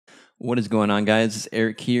What is going on, guys? It's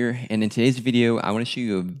Eric here, and in today's video, I want to show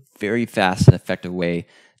you a very fast and effective way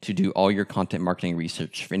to do all your content marketing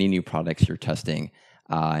research for any new products you're testing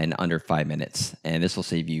in under 5 minutes. And this will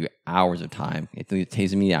save you hours of time. It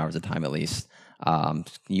takes me hours of time at least.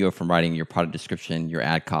 You go from writing your product description, your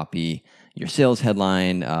ad copy, your sales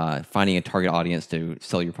headline, finding a target audience to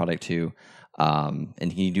sell your product to,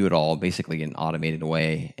 and you do it all basically in an automated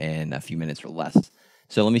way in a few minutes or less.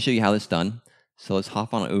 So let me show you how this is done. So let's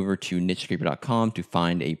hop on over to nichescraper.com to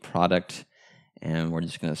find a product, and we're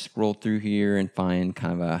just going to scroll through here and find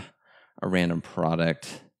kind of a random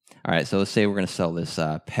product. All right, so let's say we're going to sell this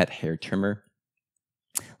pet hair trimmer.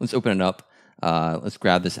 Let's open it up. Let's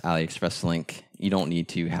grab this AliExpress link. You don't need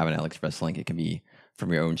to have an AliExpress link. It can be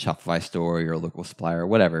from your own Shopify store, your local supplier,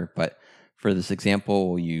 whatever. But for this example,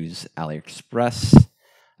 we'll use AliExpress,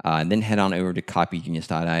 and then head on over to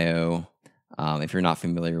copygenius.io. If you're not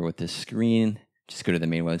familiar with this screen, just go to the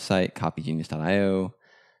main website, copygenius.io,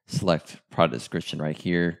 select product description right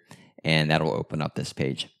here, and that'll open up this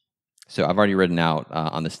page. So I've already written out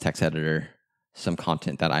on this text editor some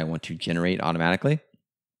content that I want to generate automatically.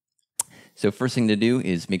 So first thing to do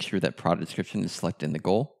is make sure that product description is selected in the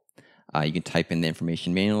goal. You can type in the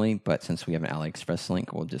information manually, but since we have an AliExpress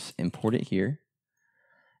link, we'll just import it here.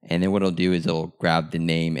 And then what it'll do is it'll grab the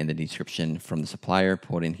name and the description from the supplier,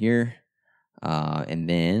 pull it in here, and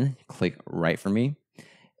then click Write for Me.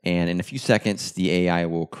 And in a few seconds, the AI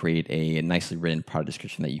will create a nicely written product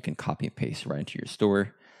description that you can copy and paste right into your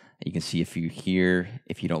store. You can see a few here.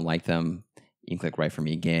 If you don't like them, you can click Write for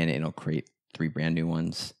Me again, and it'll create 3 brand new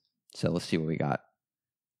ones. So let's see what we got.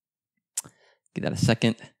 Give that a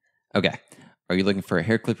second. Okay. Are you looking for a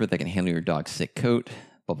hair clipper that can handle your dog's sick coat?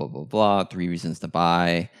 Blah, blah, blah, blah. 3 reasons to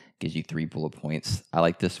buy. Gives you 3 bullet points. I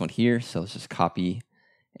like this one here, so let's just copy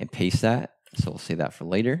and paste that. So we'll save that for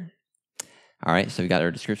later. All right, so we got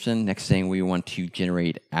our description. Next thing, we want to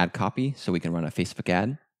generate ad copy so we can run a Facebook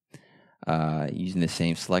ad. Using the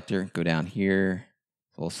same selector, go down here.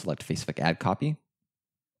 We'll select Facebook ad copy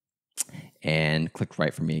and click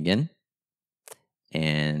Write for Me again.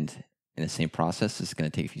 And in the same process, this is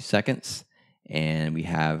going to take a few seconds. And we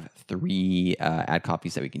have 3 ad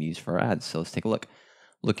copies that we can use for our ads. So let's take a look.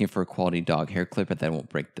 Looking for a quality dog hair clipper that won't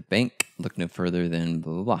break the bank. Look no further than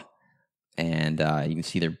blah, blah, blah. And you can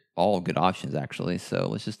see they're all good options, actually. So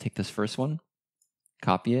let's just take this first one,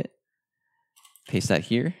 copy it, paste that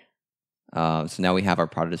here. So now we have our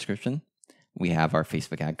product description. We have our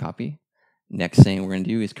Facebook ad copy. Next thing we're going to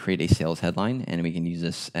do is create a sales headline, and we can use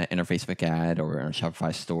this in our Facebook ad or in our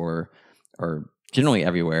Shopify store or generally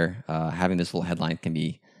everywhere. Having this little headline can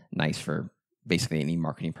be nice for basically any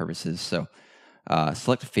marketing purposes. So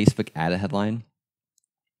select Facebook ad headline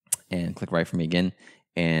and click Write for Me again.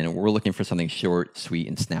 And we're looking for something short, sweet,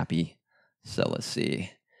 and snappy. So let's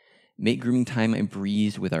see. Make grooming time a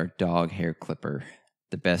breeze with our dog hair clipper.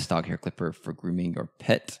 The best dog hair clipper for grooming your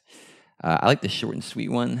pet. I like the short and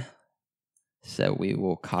sweet one. So we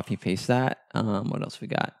will copy paste that. What else we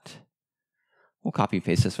got? We'll copy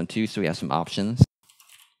paste this one too, so we have some options.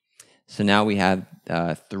 So now we have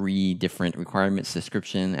 3 different requirements: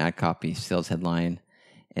 description, ad copy, sales headline.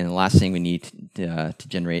 And the last thing we need to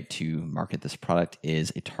generate to market this product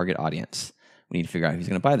is a target audience. We need to figure out who's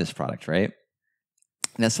going to buy this product, right?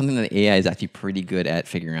 And that's something that the AI is actually pretty good at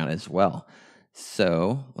figuring out as well.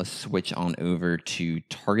 So let's switch on over to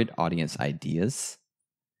target audience ideas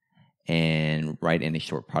and write in a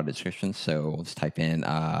short product description. So let's type in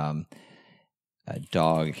a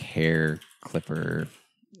dog hair clipper,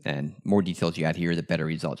 and more details you add here, the better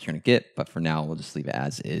results you're going to get. But for now, we'll just leave it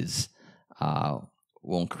as is.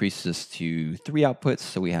 We'll increase this to 3 outputs,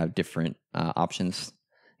 so we have different options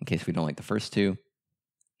in case we don't like the first 2.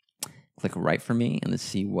 Click Write for Me, and let's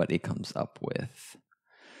see what it comes up with.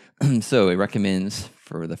 So it recommends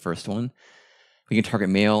for the first one, we can target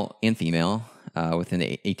male and female within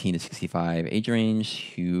the 18 to 65 age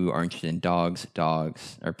range who are interested in dogs,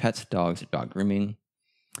 or pets, dogs, or dog grooming.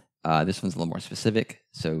 This one's a little more specific,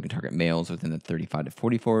 so we can target males within the 35 to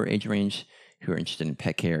 44 age range who are interested in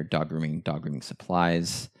pet care, dog grooming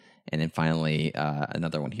supplies, and then finally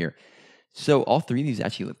another one here. So all 3 of these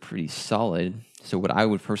actually look pretty solid. So what I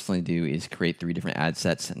would personally do is create 3 different ad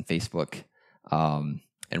sets in Facebook and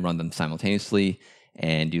run them simultaneously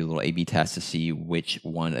and do a little A/B test to see which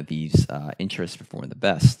one of these interests perform the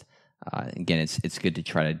best. Again, it's good to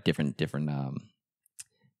try to different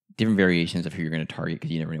variations of who you're going to target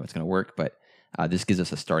because you never know what's going to work. But this gives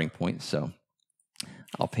us a starting point. So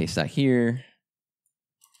I'll paste that here.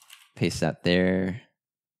 Paste that there,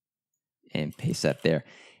 and paste that there.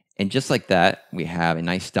 And just like that, we have a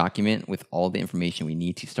nice document with all the information we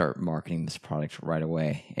need to start marketing this product right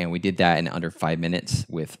away. And we did that in under 5 minutes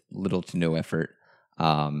with little to no effort.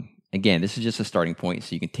 Again, this is just a starting point,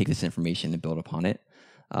 so you can take this information and build upon it.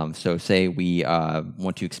 So say we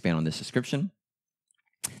want to expand on this description.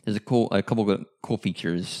 There's a couple of cool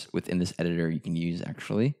features within this editor you can use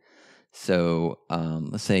actually. So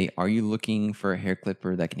let's say, are you looking for a hair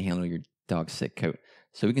clipper that can handle your dog's sick coat?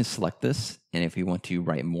 So we can select this, and if we want to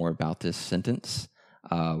write more about this sentence,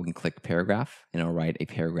 we can click paragraph, and it'll write a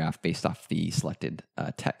paragraph based off the selected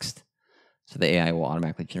text. So the AI will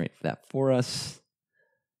automatically generate that for us.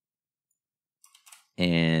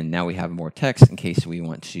 And now we have more text in case we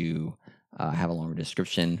want to have a longer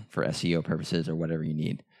description for SEO purposes or whatever you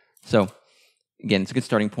need. So again, it's a good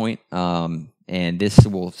starting point, and this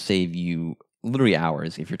will save you literally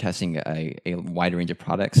hours if you're testing a wide range of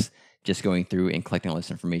products. Just going through and collecting all this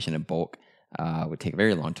information in bulk would take a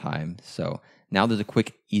very long time. So now there's a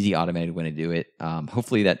quick, easy, automated way to do it.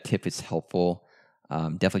 Hopefully that tip is helpful.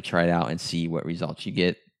 Definitely try it out and see what results you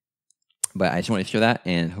get. But I just want to share that,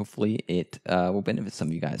 and hopefully it will benefit some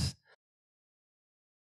of you guys.